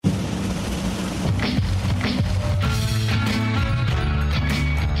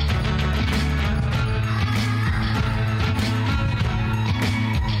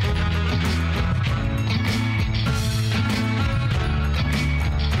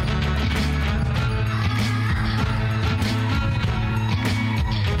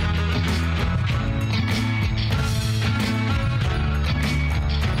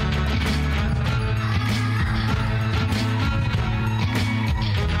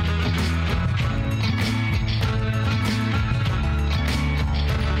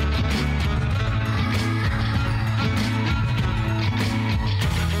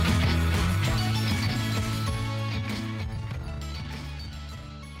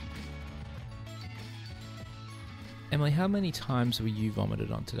Emily, how many times were you vomited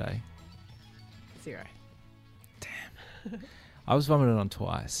on today? 0. I was vomited on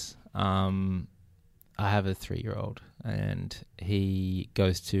twice. I have a 3-year-old and he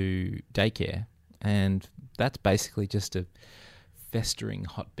goes to daycare, and that's basically just a festering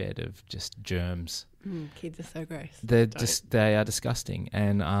hotbed of just germs. Kids are so gross. They are disgusting.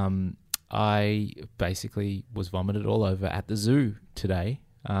 And I basically was vomited all over at the zoo today,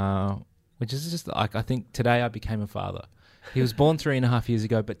 which is just like, I think today I became a father. He was born 3.5 years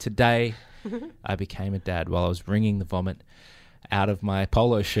ago, but today I became a dad while I was wringing the vomit out of my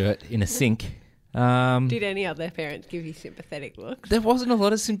polo shirt in a sink. Did any other parents give you sympathetic looks? There wasn't a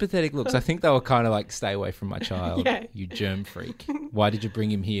lot of sympathetic looks. I think they were kind of like, stay away from my child, Yeah. you germ freak. Why did you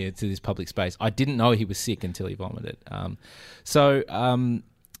bring him here to this public space? I didn't know he was sick until he vomited. So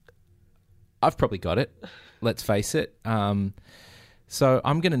I've probably got it, let's face it. So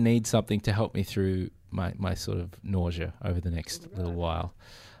I'm going to need something to help me through my sort of nausea over the next little while.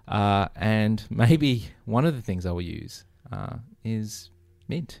 And maybe one of the things I will use is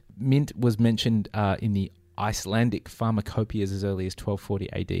mint. Mint was mentioned in the Icelandic pharmacopoeias as early as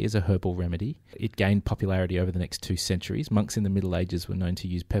 1240 AD as a herbal remedy. It gained popularity over the next 2 centuries. Monks in the Middle Ages were known to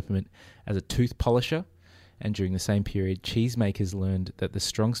use peppermint as a tooth polisher, and during the same period, cheesemakers learned that the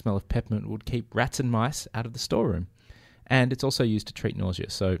strong smell of peppermint would keep rats and mice out of the storeroom. And it's also used to treat nausea.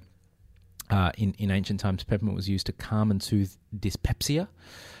 So in ancient times, peppermint was used to calm and soothe dyspepsia,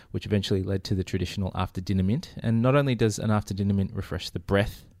 which eventually led to the traditional after-dinner mint. And not only does an after-dinner mint refresh the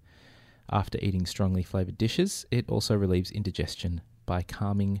breath after eating strongly flavoured dishes, it also relieves indigestion by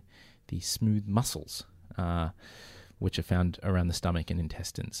calming the smooth muscles, which are found around the stomach and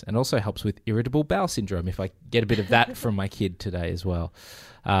intestines, and also helps with irritable bowel syndrome, if I get a bit of that from my kid today as well.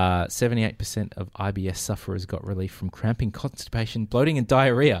 78% of IBS sufferers got relief from cramping, constipation, bloating and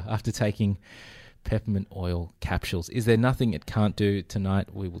diarrhea after taking peppermint oil capsules. Is there nothing it can't do?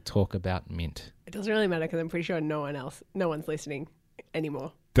 Tonight we will talk about mint. It doesn't really matter because I'm pretty sure no one's listening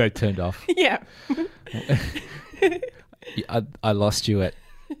anymore. They turned off. Yeah. I lost you at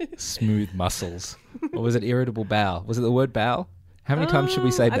smooth muscles. Or was it irritable bowel? Was it the word bowel? How many times should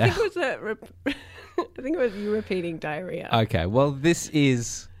we say bowel? I think it was you repeating diarrhea. Okay, well, this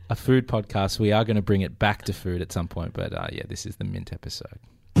is a food podcast. We are going to bring it back to food at some point, but yeah, this is the mint episode.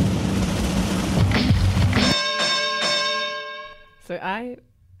 So I,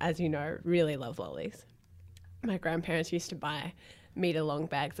 as you know, really love lollies. My grandparents used to buy metre-long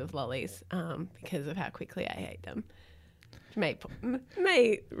bags of lollies because of how quickly I ate them. I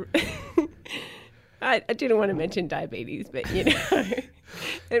didn't want to mention diabetes, but you know,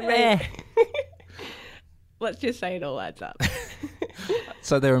 it may. Let's just say it all adds up.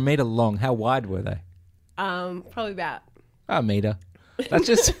 So they were a metre long. How wide were they? Probably about A metre. That's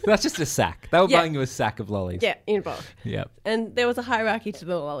just a sack. They were buying you a sack of lollies. Yeah, in bulk. Yep. And there was a hierarchy to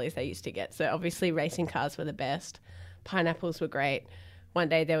the lollies they used to get. So obviously racing cars were the best. Pineapples were great. One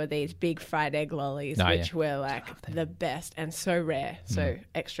day there were these big fried egg lollies, which were like the best and so rare, so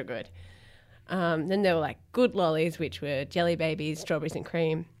extra good. Then there were like good lollies, which were jelly babies, strawberries and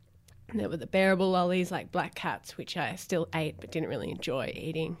cream. And there were the bearable lollies like Black Cats, which I still ate but didn't really enjoy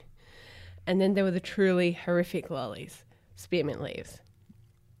eating. And then there were the truly horrific lollies, spearmint leaves.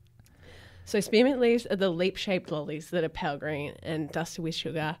 So spearmint leaves are the leaf-shaped lollies that are pale green and dusted with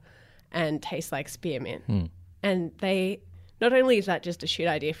sugar and taste like spearmint. And they, not only is that just a shit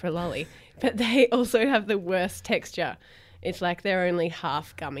idea for a lolly, but they also have the worst texture. It's like they're only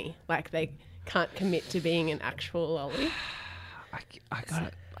half gummy. Like they can't commit to being an actual lolly. I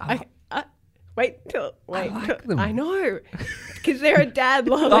got it. Wait till like them. I know, because they're a dad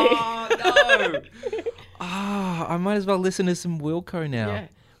lolly. Oh, no. I might as well listen to some Wilco now. Yeah.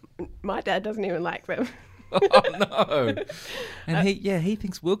 My dad doesn't even like them. Oh, no. And he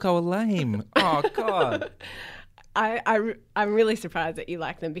thinks Wilco are lame. Oh, God. I'm really surprised that you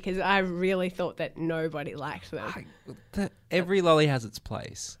like them because I really thought that nobody liked them. Every lolly has its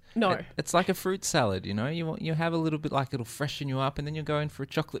place. No. It's like a fruit salad, you know. You have a little bit, like it'll freshen you up, and then you're going for a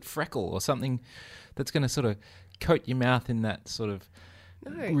chocolate freckle or something that's going to sort of coat your mouth in that sort of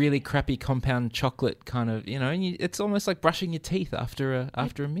really crappy compound chocolate kind of, you know. And it's almost like brushing your teeth after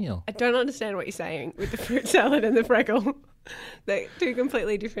a meal. I don't understand what you're saying with the fruit salad and the freckle. They're two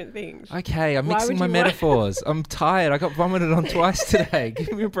completely different things. Okay, I'm mixing my metaphors. I'm tired. I got vomited on twice today.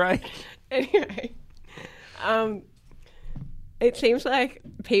 Give me a break. Anyway, it seems like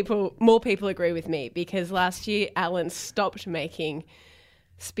more people agree with me because last year Alan stopped making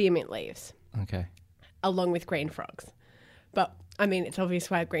spearmint leaves. Okay. Along with green frogs. But I mean, it's obvious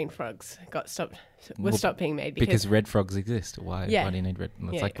why green frogs stopped being made because red frogs exist. Why do you need red?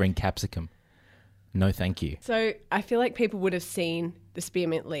 It's like green capsicum. No, thank you. So I feel like people would have seen the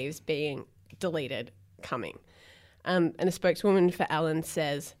spearmint leaves being deleted coming. And a spokeswoman for Alan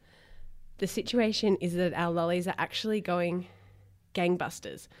says, the situation is that our lollies are actually going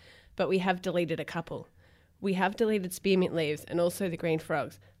gangbusters, but we have deleted a couple. We have deleted spearmint leaves and also the green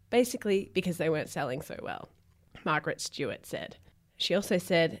frogs, basically because they weren't selling so well, Margaret Stewart said. She also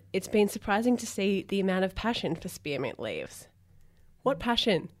said, it's been surprising to see the amount of passion for spearmint leaves. What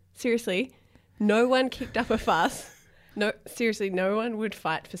passion? Seriously, no one kicked up a fuss. No, seriously, no one would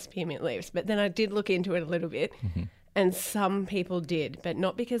fight for spearmint leaves. But then I did look into it a little bit, and some people did, but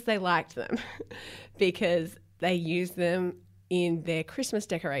not because they liked them, because they used them in their Christmas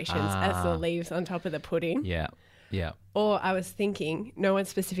decorations as the leaves on top of the pudding. Yeah, yeah. Or I was thinking, no one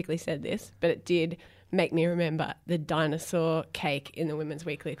specifically said this, but it did make me remember the dinosaur cake in the Women's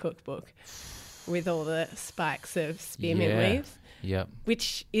Weekly Cookbook with all the spikes of spearmint leaves. Yeah.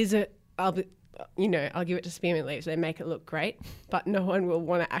 Which is I'll give it to spearmint leaves. They make it look great, but no one will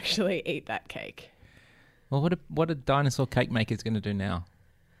want to actually eat that cake. Well, what a dinosaur cake maker's going to do now?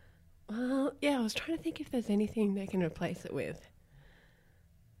 Well, yeah, I was trying to think if there's anything they can replace it with.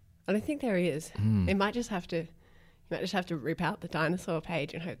 I don't think there is. It might just have to. You might just have to rip out the dinosaur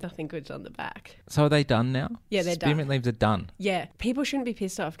page and hope nothing good's on the back. So are they done now? Yeah, they're done. Spearmint leaves are dun. Yeah, people shouldn't be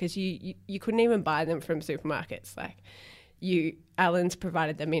pissed off because you couldn't even buy them from supermarkets. Like, Allen's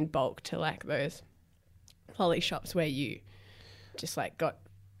provided them in bulk to like those lolly shops where you just like got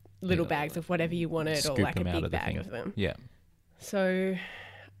little bags of whatever you wanted or like a big bag of them. Yeah. So,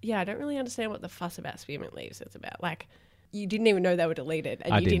 yeah, I don't really understand what the fuss about spearmint leaves is about. Like, you didn't even know they were deleted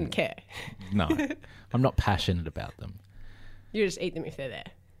and you didn't care. No, I'm not passionate about them. You just eat them if they're there.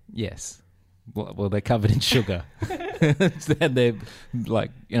 Yes. Well, they're covered in sugar. And they're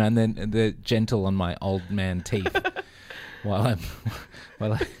like, and then they're gentle on my old man teeth while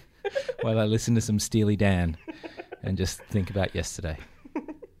I listen to some Steely Dan and just think about yesterday.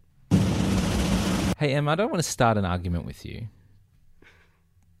 Hey, Em, I don't want to start an argument with you,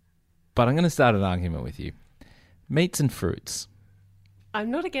 but I'm going to start an argument with you. Meats and fruits.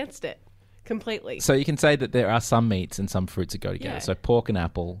 I'm not against it completely. So you can say that there are some meats and some fruits that go together. Yeah. So pork and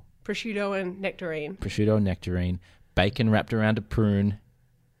apple. Prosciutto and nectarine. Prosciutto and nectarine. Bacon wrapped around a prune.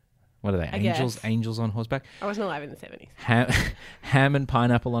 What are they? Angels? Guess. Angels on horseback? I wasn't alive in the 70s. Ham and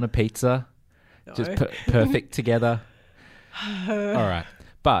pineapple on a pizza. No. Just perfect together. All right.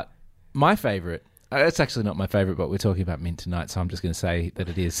 But my favourite, it's actually not my favourite, but we're talking about mint tonight, so I'm just going to say that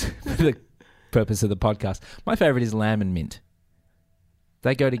it is for the purpose of the podcast. My favourite is lamb and mint.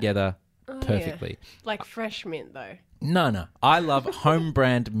 They go together perfectly. Yeah. Like fresh mint, though. No. I love home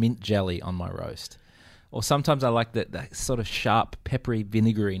brand mint jelly on my roast. Or sometimes I like that sort of sharp, peppery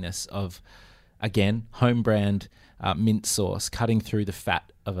vinegariness of, again, home brand mint sauce cutting through the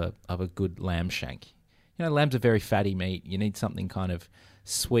fat of a good lamb shank. You know, lamb's a very fatty meat. You need something kind of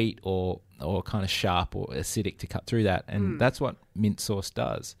sweet or kind of sharp or acidic to cut through that. And that's what mint sauce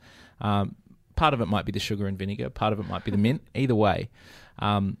does. Part of it might be the sugar and vinegar. Part of it might be the mint. Either way,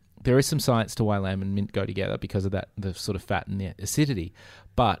 there is some science to why lamb and mint go together because of that, the sort of fat and the acidity.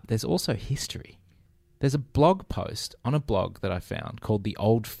 But there's also history. There's a blog post on a blog that I found called The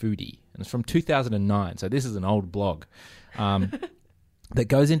Old Foodie. And it's from 2009, so this is an old blog that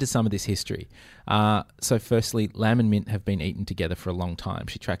goes into some of this history. So firstly, lamb and mint have been eaten together for a long time.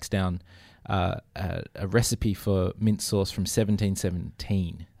 She tracks down a recipe for mint sauce from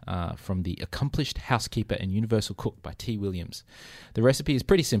 1717 from The Accomplished Housekeeper and Universal Cook by T. Williams. The recipe is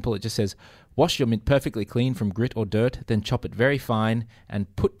pretty simple. It just says, wash your mint perfectly clean from grit or dirt, then chop it very fine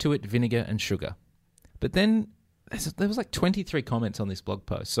and put to it vinegar and sugar. But then there was like 23 comments on this blog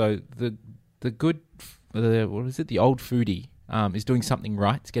post. So the old foodie is doing something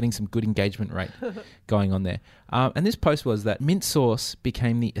right. It's getting some good engagement rate going on there. And this post was that mint sauce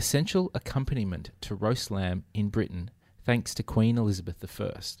became the essential accompaniment to roast lamb in Britain thanks to Queen Elizabeth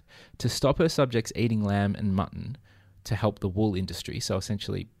I. To stop her subjects eating lamb and mutton to help the wool industry. So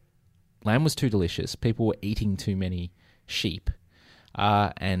essentially, lamb was too delicious. People were eating too many sheep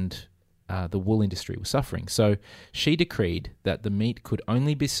and the wool industry was suffering. So she decreed that the meat could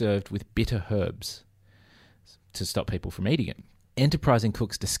only be served with bitter herbs to stop people from eating it. Enterprising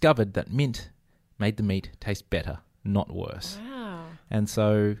cooks discovered that mint made the meat taste better, not worse. Wow. And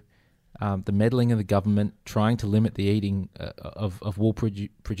so the meddling of the government trying to limit the eating of wool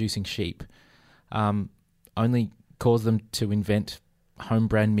producing sheep only caused them to invent home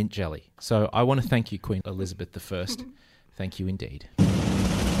brand mint jelly. So I want to thank you, Queen Elizabeth I. Thank you indeed.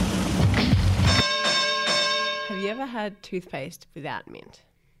 Have you ever had toothpaste without mint?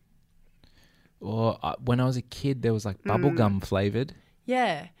 Or when I was a kid, there was like bubblegum flavoured.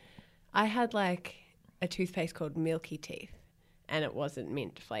 Yeah. I had like a toothpaste called Milky Teeth, and it wasn't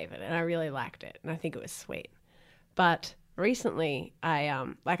mint flavored, and I really liked it, and I think it was sweet. But recently, I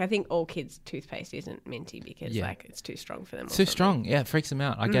think all kids' toothpaste isn't minty because like it's too strong for them. Too strong, yeah, it freaks them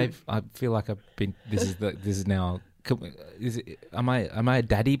out. I feel like I've been. This is now. Am I a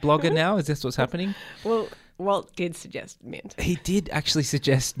daddy blogger now? Is this what's happening? Well, Walt did suggest mint. He did actually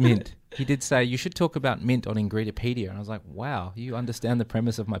suggest mint. He did say you should talk about mint on Ingredipedia, and I was like, wow, you understand the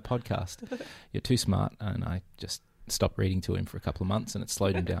premise of my podcast. You're too smart, and I just stopped reading to him for a couple of months, and it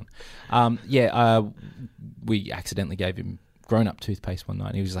slowed him down. We accidentally gave him grown-up toothpaste one night,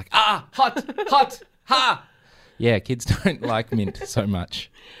 and he was like, hot, ha! Yeah, kids don't like mint so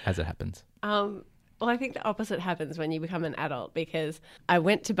much, as it happens. Well, I think the opposite happens when you become an adult, because I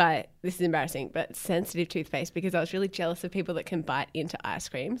went to buy, this is embarrassing, but sensitive toothpaste because I was really jealous of people that can bite into ice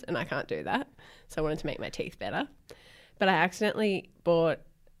creams, and I can't do that. So I wanted to make my teeth better. But I accidentally bought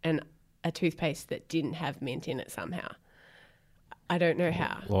a toothpaste that didn't have mint in it somehow. I don't know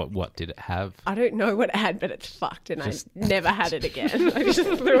how. What did it have? I don't know what it had, but it's fucked, and I never had it again. I just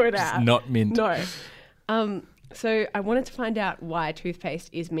threw it out. It's not mint. No. So I wanted to find out why toothpaste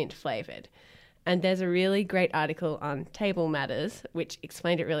is mint flavoured. And there's a really great article on Table Matters which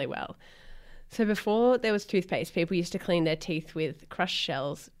explained it really well. So before there was toothpaste, people used to clean their teeth with crushed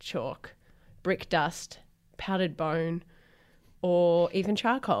shells, chalk, brick dust, powdered bone, or even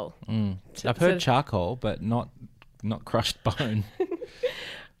charcoal. I've heard charcoal, but not crushed bone.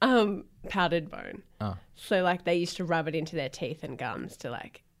 Powdered bone. Oh. So like they used to rub it into their teeth and gums to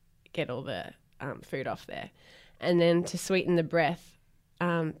like get all the food off there. And then to sweeten the breath,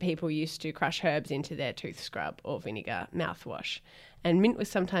 people used to crush herbs into their tooth scrub or vinegar mouthwash. And mint was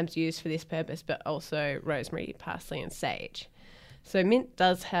sometimes used for this purpose, but also rosemary, parsley and sage. So mint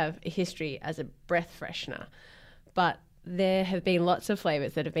does have a history as a breath freshener, but there have been lots of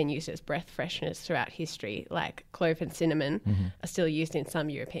flavours that have been used as breath fresheners throughout history, like clove and cinnamon are still used in some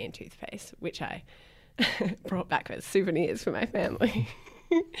European toothpaste, which I brought back as souvenirs for my family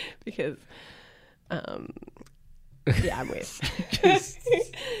because... I'm with. Just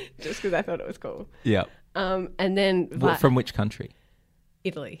because I thought it was cool. Yeah. And then... from which country?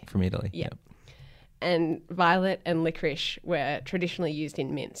 Italy. From Italy. Yeah. And violet and licorice were traditionally used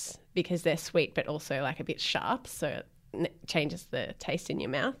in mints because they're sweet but also like a bit sharp, so it changes the taste in your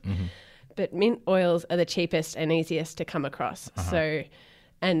mouth. Mm-hmm. But mint oils are the cheapest and easiest to come across. So...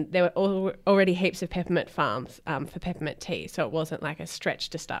 And there were already heaps of peppermint farms for peppermint tea, so it wasn't like a stretch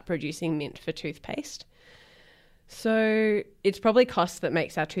to start producing mint for toothpaste. So it's probably cost that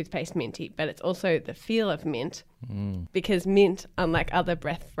makes our toothpaste minty, but it's also the feel of mint because mint, unlike other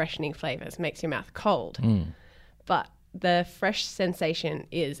breath freshening flavours, makes your mouth cold. But the fresh sensation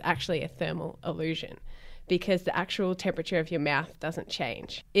is actually a thermal illusion because the actual temperature of your mouth doesn't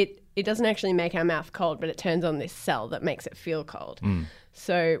change. It doesn't actually make our mouth cold, but it turns on this cell that makes it feel cold.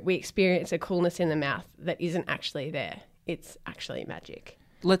 So we experience a coolness in the mouth that isn't actually there. It's actually magic.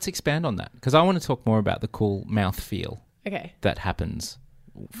 Let's expand on that because I want to talk more about the cool mouth feel that happens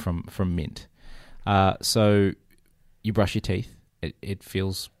from mint. So you brush your teeth. It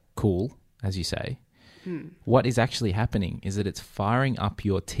feels cool, as you say. What is actually happening is that it's firing up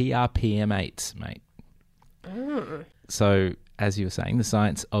your TRPM8s, mate. So, as you were saying, the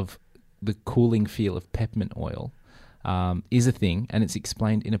science of the cooling feel of peppermint oil is a thing, and it's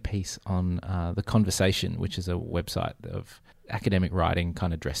explained in a piece on The Conversation, which is a website of academic writing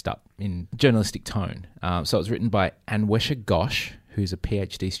kind of dressed up in journalistic tone. So it was written by Anwesha Ghosh, who's a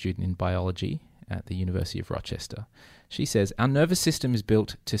PhD student in biology at the University of Rochester. She says, our nervous system is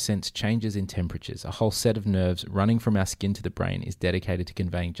built to sense changes in temperatures. A whole set of nerves running from our skin to the brain is dedicated to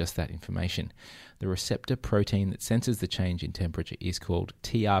conveying just that information. The receptor protein that senses the change in temperature is called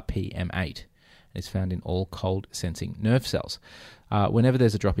TRPM8 and is found in all cold sensing nerve cells. Whenever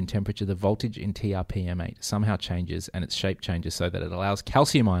there's a drop in temperature, the voltage in TRPM8 somehow changes and its shape changes so that it allows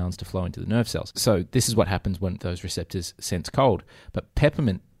calcium ions to flow into the nerve cells. So this is what happens when those receptors sense cold. But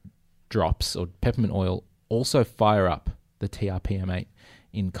peppermint drops or peppermint oil also fire up the TRPM8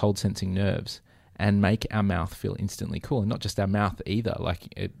 in cold sensing nerves and make our mouth feel instantly cool. And not just our mouth either,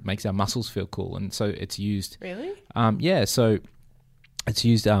 like it makes our muscles feel cool. And so it's used... Really? So it's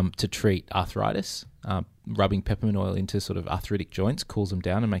used to treat arthritis. Rubbing peppermint oil into sort of arthritic joints cools them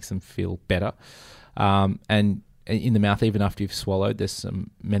down and makes them feel better. And in the mouth, even after you've swallowed, there's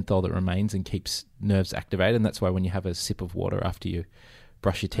some menthol that remains and keeps nerves activated. And that's why when you have a sip of water after you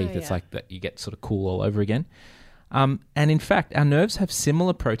brush your teeth, it's like that you get sort of cool all over again. And in fact, our nerves have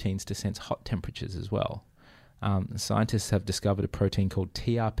similar proteins to sense hot temperatures as well. Scientists have discovered a protein called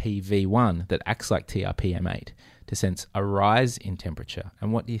TRPV1 that acts like TRPM8 to sense a rise in temperature.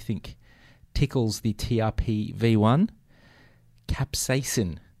 And what do you think tickles the TRPV1,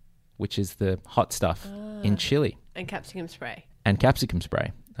 capsaicin, which is the hot stuff in chili. And capsicum spray.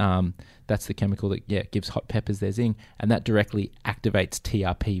 That's the chemical that gives hot peppers their zing, and that directly activates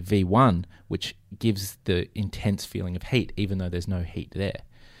TRPV1, which gives the intense feeling of heat, even though there's no heat there.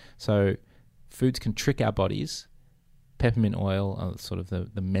 So foods can trick our bodies. Peppermint oil, sort of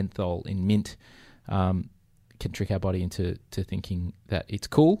the menthol in mint, can trick our body into thinking that it's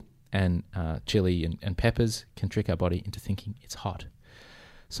cool, and chili and peppers can trick our body into thinking it's hot.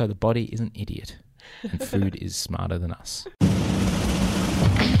 So the body is an idiot, and food is smarter than us.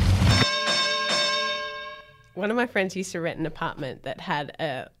 One of my friends used to rent an apartment that had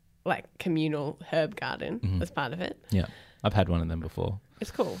a communal herb garden as part of it. Yeah, I've had one of them before. It's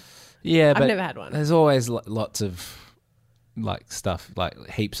cool. Yeah, but I've never had one. There's always lots of stuff,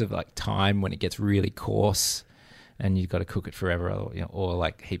 heaps of thyme when it gets really coarse, and you've got to cook it forever,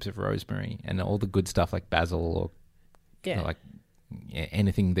 or heaps of rosemary and all the good stuff like basil or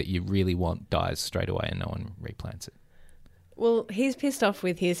anything that you really want dies straight away and no one replants it. Well, he's pissed off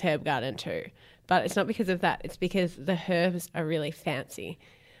with his herb garden too, but it's not because of that. It's because the herbs are really fancy.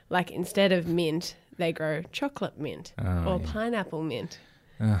 Instead of mint, they grow chocolate mint or pineapple mint.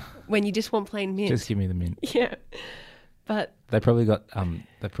 When you just want plain mint. Just give me the mint. Yeah. But they probably got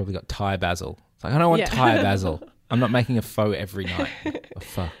Thai basil. It's I don't want Thai basil. I'm not making a pho every night. A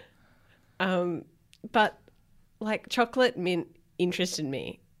pho. But chocolate mint interested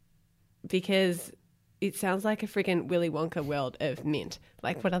me because it sounds like a freaking Willy Wonka world of mint.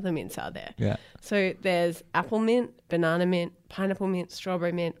 What other mints are there? Yeah. So there's apple mint, banana mint, pineapple mint,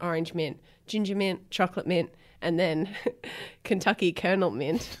 strawberry mint, orange mint, ginger mint, chocolate mint, and then Kentucky Colonel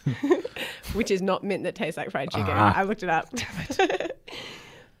mint, which is not mint that tastes like fried chicken. I looked it up. Damn it.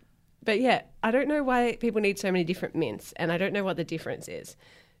 But yeah, I don't know why people need so many different mints, and I don't know what the difference is.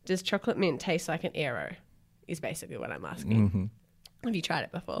 Does chocolate mint taste like an Aero? Is basically what I'm asking. Mm-hmm. Have you tried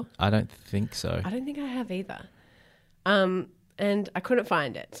it before? I don't think so. I don't think I have either. And I couldn't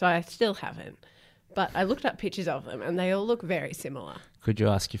find it, so I still haven't. But I looked up pictures of them, and they all look very similar. Could you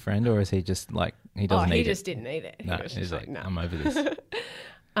ask your friend, or is he just he doesn't eat it? He just didn't eat it. No, he's like, no. I'm over this.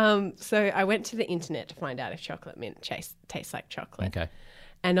 So I went to the internet to find out if chocolate mint tastes like chocolate. Okay.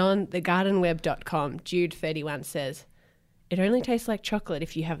 And on thegardenweb.com, Jude31 says, it only tastes like chocolate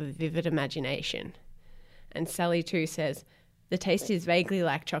if you have a vivid imagination. And Sally2 says, the taste is vaguely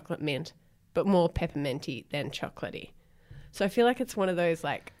like chocolate mint, but more pepperminty than chocolatey. So I feel like it's one of those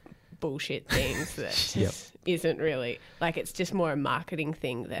bullshit things that just isn't really, it's just more a marketing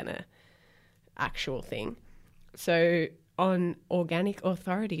thing than a actual thing. So on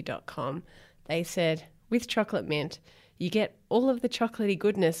organicauthority.com, they said, with chocolate mint, you get all of the chocolatey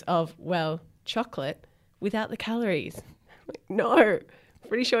goodness of, chocolate without the calories. No,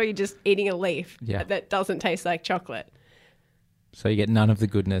 pretty sure you're just eating a leaf that doesn't taste like chocolate. So you get none of the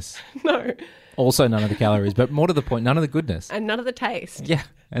goodness. No. Also none of the calories, but more to the point, none of the goodness. And none of the taste. Yeah.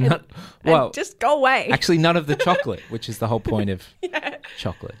 And just go away. Actually, none of the chocolate, which is the whole point of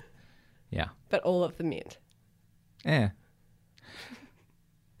chocolate. Yeah. But all of the mint. Yeah.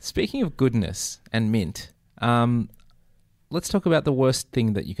 Speaking of goodness and mint, let's talk about the worst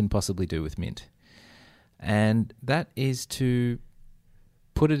thing that you can possibly do with mint. And that is to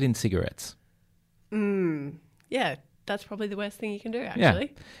put it in cigarettes. Yeah, that's probably the worst thing you can do,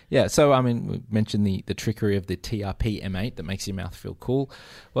 actually. Yeah. So, we mentioned the trickery of the TRP M8 that makes your mouth feel cool.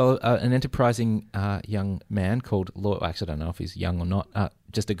 Well, an enterprising young man called Lloyd, actually I don't know if he's young or not,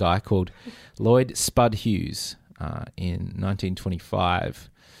 just a guy called Lloyd Spud Hughes in 1925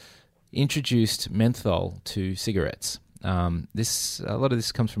 introduced menthol to cigarettes. A lot of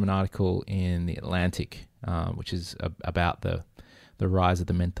this comes from an article in The Atlantic, which is about the rise of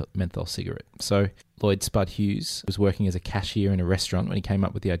the menthol cigarette. So Lloyd Spud Hughes was working as a cashier in a restaurant when he came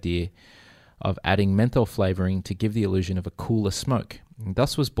up with the idea of adding menthol flavouring to give the illusion of a cooler smoke. And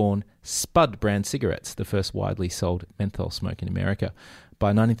thus was born Spud brand cigarettes, the first widely sold menthol smoke in America. By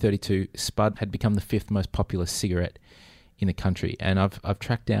 1932, Spud had become the fifth most popular cigarette in the country. And I've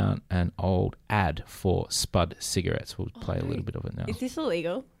tracked down an old ad for Spud cigarettes. We'll play a little bit of it now. Is this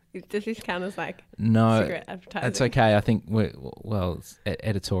illegal? Does this count as no, cigarette advertising? It's okay. I think it's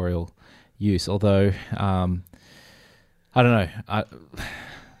editorial use. Although I don't know.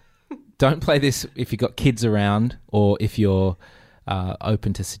 Don't play this if you've got kids around or if you're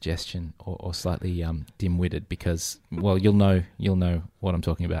open to suggestion or slightly dim-witted, because you'll know what I'm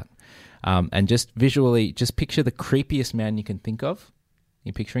talking about. And just visually, just picture the creepiest man you can think of.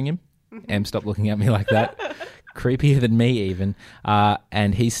 You picturing him? Em, stop looking at me like that. Creepier than me even.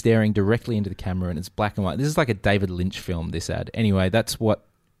 And he's staring directly into the camera and it's black and white. This is like a David Lynch film, this ad. Anyway, that's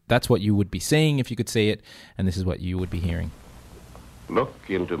that's what you would be seeing if you could see it, and this is what you would be hearing. Look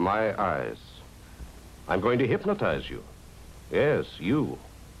into my eyes. I'm going to hypnotize you. Yes, you.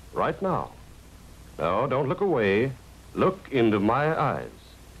 Right now. No, don't look away. Look into my eyes.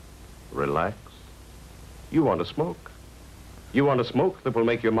 Relax. You want to smoke? You want a smoke that will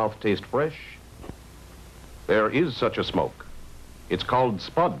make your mouth taste fresh? There is such a smoke. It's called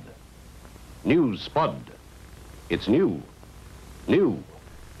Spud. New Spud. It's new. New.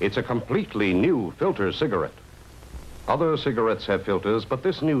 It's a completely new filter cigarette. Other cigarettes have filters, but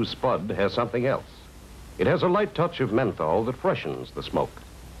this new Spud has something else. It has a light touch of menthol that freshens the smoke.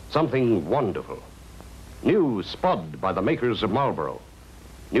 Something wonderful. New Spud by the makers of Marlboro.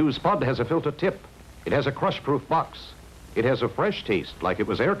 New Spud has a filter tip. It has a crush-proof box. It has a fresh taste like it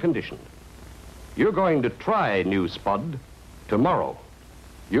was air-conditioned. You're going to try New Spud tomorrow.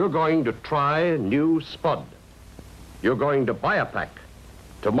 You're going to try New Spud. You're going to buy a pack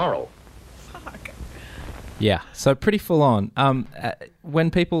tomorrow. Fuck. Yeah, so pretty full on. When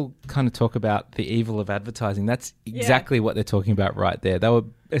people kind of talk about the evil of advertising, that's exactly what they're talking about right there. They were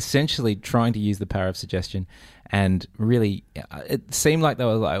essentially trying to use the power of suggestion, and really, it seemed like they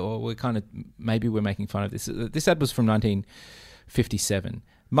were like, well, maybe we're making fun of this. This ad was from 1957.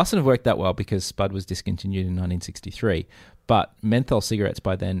 Mustn't have worked that well because Spud was discontinued in 1963, but menthol cigarettes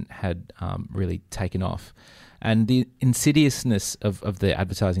by then had really taken off. And the insidiousness of the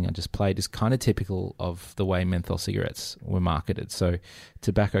advertising I just played is kind of typical of the way menthol cigarettes were marketed. So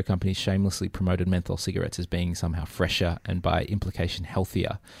tobacco companies shamelessly promoted menthol cigarettes as being somehow fresher and by implication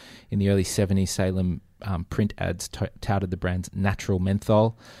healthier. In the early 70s, Salem print ads touted the brand's natural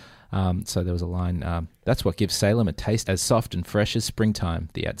menthol. So there was a line, that's what gives Salem a taste as soft and fresh as springtime,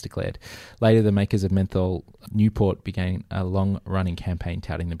 the ads declared. Later, the makers of menthol, Newport, began a long-running campaign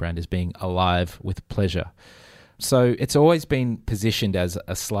touting the brand as being alive with pleasure. So it's always been positioned as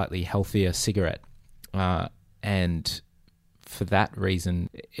a slightly healthier cigarette. And for that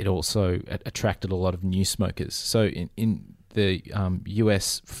reason, it also attracted a lot of new smokers. So in the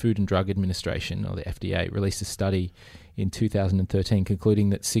US Food and Drug Administration, or the FDA, released a study in 2013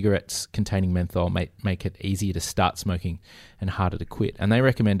 concluding that cigarettes containing menthol make it easier to start smoking and harder to quit. And they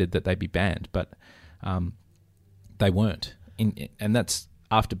recommended that they be banned, but they weren't. And that's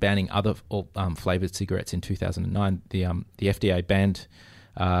after banning other flavored cigarettes in 2009. The FDA banned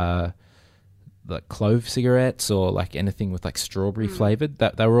like clove cigarettes or like anything with like strawberry flavored.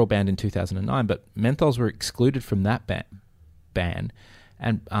 That they were all banned in 2009, but menthols were excluded from that ban.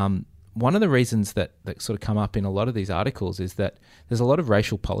 And one of the reasons that sort of come up in a lot of these articles is that there's a lot of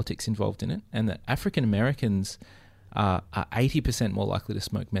racial politics involved in it, and that African Americans are 80% more likely to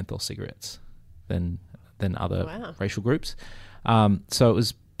smoke menthol cigarettes than other racial groups. So it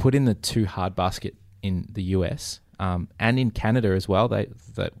was put in the too hard basket in the US and in Canada as well.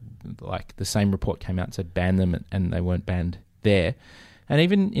 Like the same report came out and said ban them, and they weren't banned there. And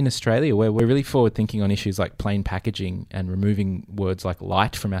even in Australia, where we're really forward thinking on issues like plain packaging and removing words like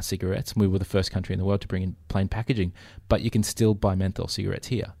light from our cigarettes, we were the first country in the world to bring in plain packaging, but you can still buy menthol cigarettes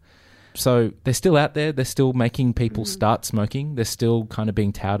here. So they're still out there. They're still making people start smoking. They're still kind of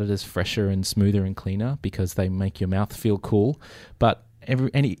being touted as fresher and smoother and cleaner because they make your mouth feel cool. But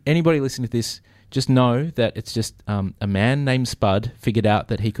anybody listening to this, just know that it's just a man named Spud figured out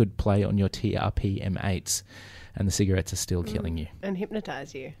that he could play on your TRP M8s, and the cigarettes are still killing you. And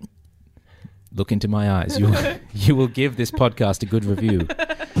hypnotize you. Look into my eyes. You will give this podcast a good review.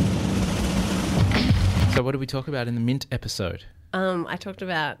 So what did we talk about in the mint episode? I talked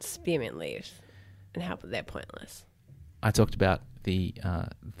about spearmint leaves and how they're pointless. I talked about the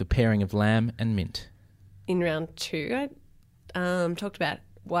pairing of lamb and mint. In round 2, I talked about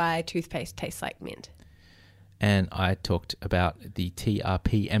why toothpaste tastes like mint. And I talked about the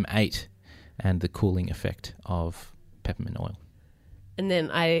TRP M8 and the cooling effect of peppermint oil. And then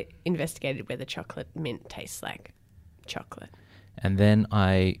I investigated whether chocolate mint tastes like chocolate. And then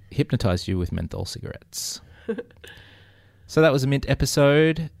I hypnotized you with menthol cigarettes. So that was a mint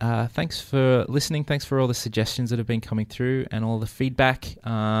episode. Thanks for listening. Thanks for all the suggestions that have been coming through and all the feedback.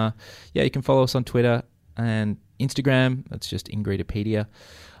 You can follow us on Twitter and Instagram. That's just Ingredipedia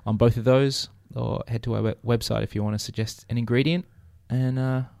on both of those. Or head to our website if you want to suggest an ingredient.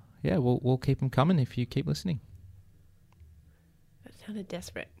 And we'll keep them coming if you keep listening. That sounded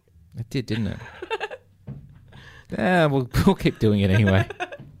desperate. It did, didn't it? Yeah, we'll keep doing it anyway.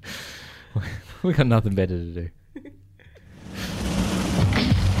 We've got nothing better to do.